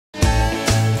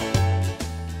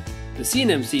The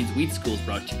C&M Seeds Wheat School is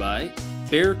brought to you by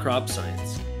Bayer Crop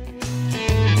Science.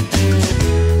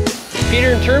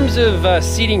 Peter, in terms of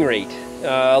seeding rate,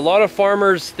 a lot of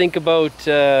farmers think about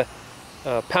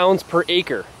pounds per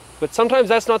acre, but sometimes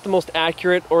that's not the most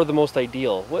accurate or the most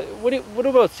ideal. What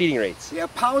about seeding rates? Yeah,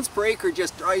 pounds per acre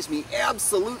just drives me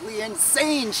absolutely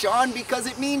insane, Sean, because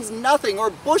it means nothing.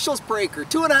 Or bushels per acre,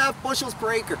 2.5 bushels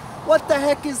per acre. What the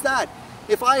heck is that?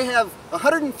 If I have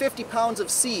 150 pounds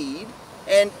of seed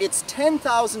and it's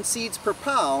 10,000 seeds per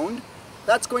pound,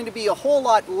 that's going to be a whole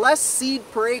lot less seed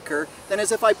per acre than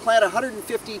as if I plant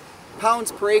 150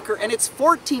 pounds per acre and it's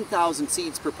 14,000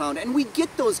 seeds per pound. And we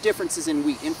get those differences in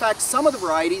wheat. In fact, some of the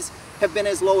varieties have been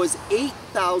as low as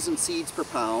 8,000 seeds per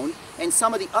pound, and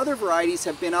some of the other varieties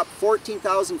have been up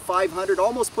 14,500,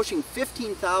 almost pushing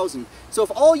 15,000. So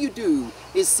if all you do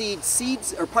is seed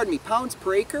pounds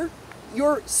per acre,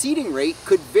 your seeding rate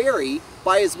could vary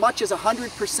by as much as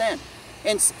 100%.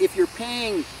 And if you're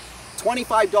paying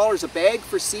 $25 a bag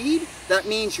for seed, that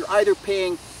means you're either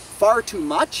paying far too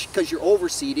much because you're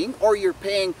overseeding, or you're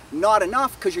paying not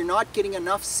enough because you're not getting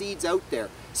enough seeds out there.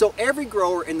 So every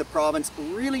grower in the province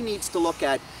really needs to look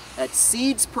at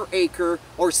seeds per acre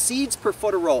or seeds per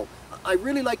foot of row. I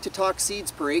really like to talk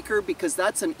seeds per acre because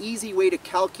that's an easy way to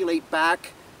calculate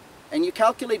back, and you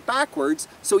calculate backwards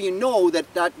so you know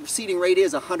that that seeding rate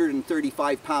is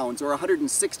 135 pounds or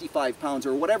 165 pounds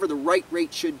or whatever the right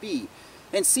rate should be.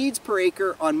 And seeds per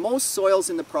acre, on most soils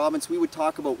in the province, we would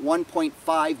talk about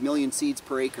 1.5 million seeds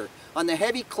per acre. On the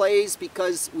heavy clays,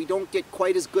 because we don't get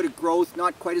quite as good a growth,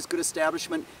 not quite as good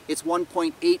establishment, it's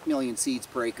 1.8 million seeds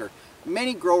per acre.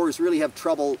 Many growers really have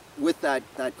trouble with that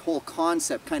whole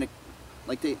concept, kind of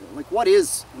like what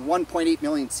is 1.8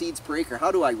 million seeds per acre?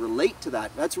 How do I relate to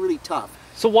that? That's really tough.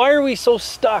 So why are we so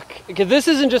stuck? Because this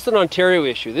isn't just an Ontario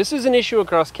issue, this is an issue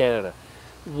across Canada.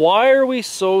 Why are we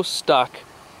so stuck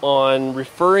on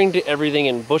referring to everything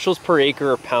in bushels per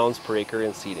acre or pounds per acre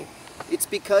in seeding? It's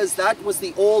because that was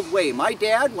the old way. My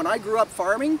dad, when I grew up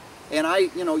farming, and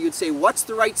you'd say, what's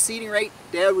the right seeding rate?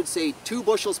 Dad would say 2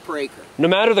 bushels per acre. No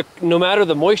matter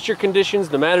the moisture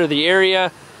conditions, no matter the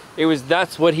area,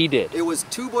 that's what he did. It was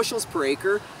 2 bushels per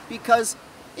acre because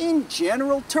in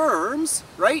general terms,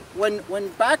 right,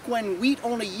 back when wheat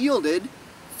only yielded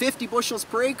 50 bushels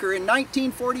per acre in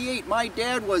 1948, my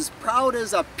dad was proud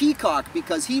as a peacock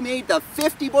because he made the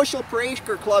 50 bushel per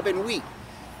acre club in wheat.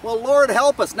 Well, Lord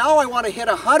help us, now I want to hit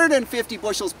 150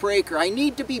 bushels per acre. I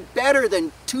need to be better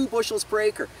than 2 bushels per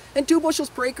acre. And 2 bushels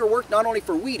per acre worked not only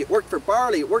for wheat, it worked for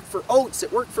barley, it worked for oats,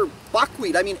 it worked for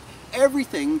buckwheat. I mean,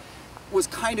 everything was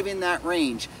kind of in that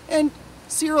range. And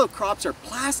cereal crops are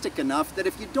plastic enough that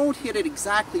if you don't hit it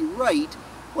exactly right,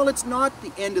 well, it's not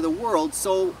the end of the world.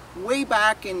 So way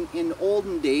back in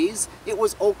olden days, it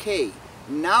was okay.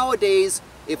 Nowadays,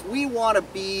 if we want to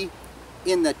be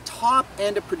in the top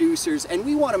end of producers and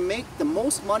we want to make the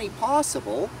most money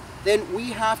possible, then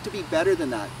we have to be better than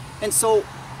that. And so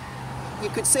you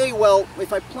could say, well,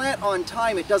 if I plant on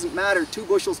time, it doesn't matter, 2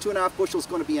 bushels, 2.5 bushels is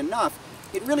going to be enough.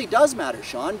 It really does matter,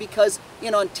 Sean, because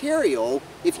in Ontario,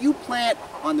 if you plant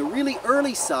on the really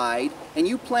early side and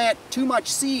you plant too much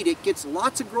seed, it gets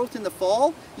lots of growth in the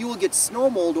fall, you will get snow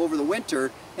mold over the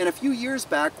winter. And a few years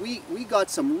back, we got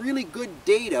some really good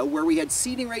data where we had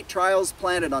seeding rate trials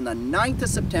planted on the 9th of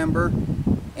September,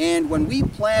 and when we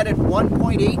planted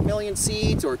 1.8 million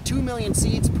seeds or 2 million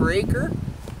seeds per acre,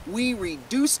 we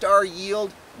reduced our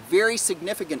yield very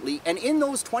significantly, and in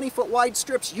those 20-foot wide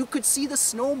strips you could see the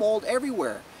snow mold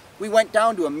everywhere. We went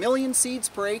down to 1 million seeds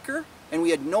per acre and we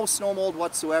had no snow mold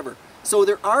whatsoever. So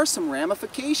there are some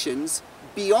ramifications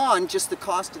beyond just the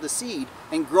cost of the seed,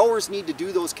 and growers need to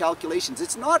do those calculations.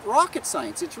 It's not rocket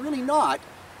science, it's really not.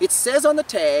 It says on the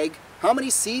tag how many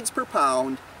seeds per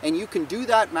pound, and you can do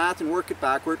that math and work it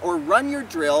backward, or run your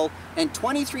drill, and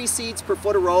 23 seeds per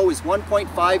foot a row is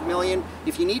 1.5 million.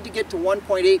 If you need to get to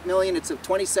 1.8 million, it's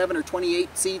 27 or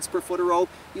 28 seeds per foot a row.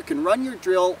 You can run your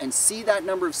drill and see that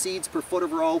number of seeds per foot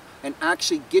of row and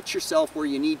actually get yourself where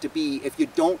you need to be if you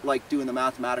don't like doing the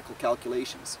mathematical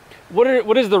calculations.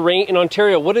 What is the range in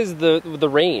Ontario? What is the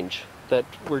range that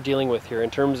we're dealing with here in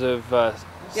terms of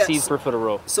seeds per foot a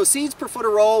row? So seeds per foot a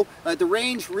row, the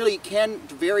range really can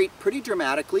vary pretty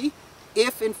dramatically.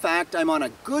 If in fact I'm on a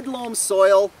good loam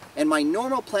soil and my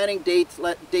normal planting date,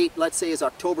 let's say, is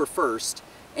October 1st,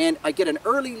 and I get an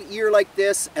early year like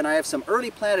this and I have some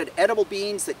early planted edible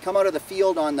beans that come out of the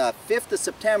field on the 5th of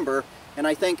September, and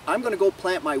I think I'm going to go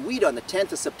plant my wheat on the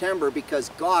 10th of September because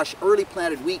gosh, early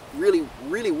planted wheat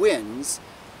really wins.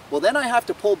 Well, then I have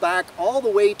to pull back all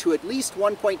the way to at least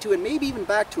 1.2 and maybe even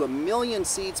back to 1 million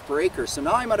seeds per acre. So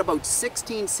now I'm at about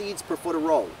 16 seeds per foot a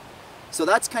row. So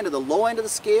that's kind of the low end of the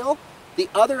scale. The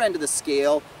other end of the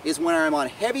scale is when I'm on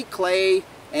heavy clay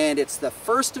and it's the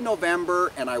 1st of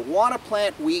November and I want to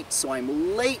plant wheat, so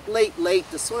I'm late.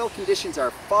 The soil conditions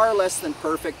are far less than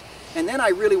perfect, and then I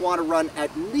really want to run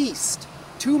at least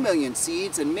 2 million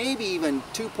seeds and maybe even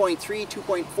 2.3,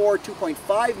 2.4,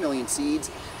 2.5 million seeds.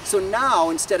 So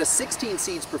now, instead of 16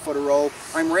 seeds per foot of row,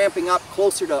 I'm ramping up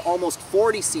closer to almost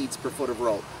 40 seeds per foot of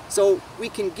row. So we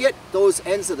can get those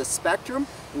ends of the spectrum.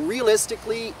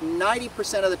 Realistically,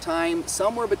 90% of the time,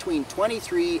 somewhere between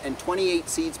 23 and 28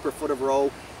 seeds per foot of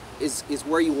row is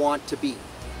where you want to be.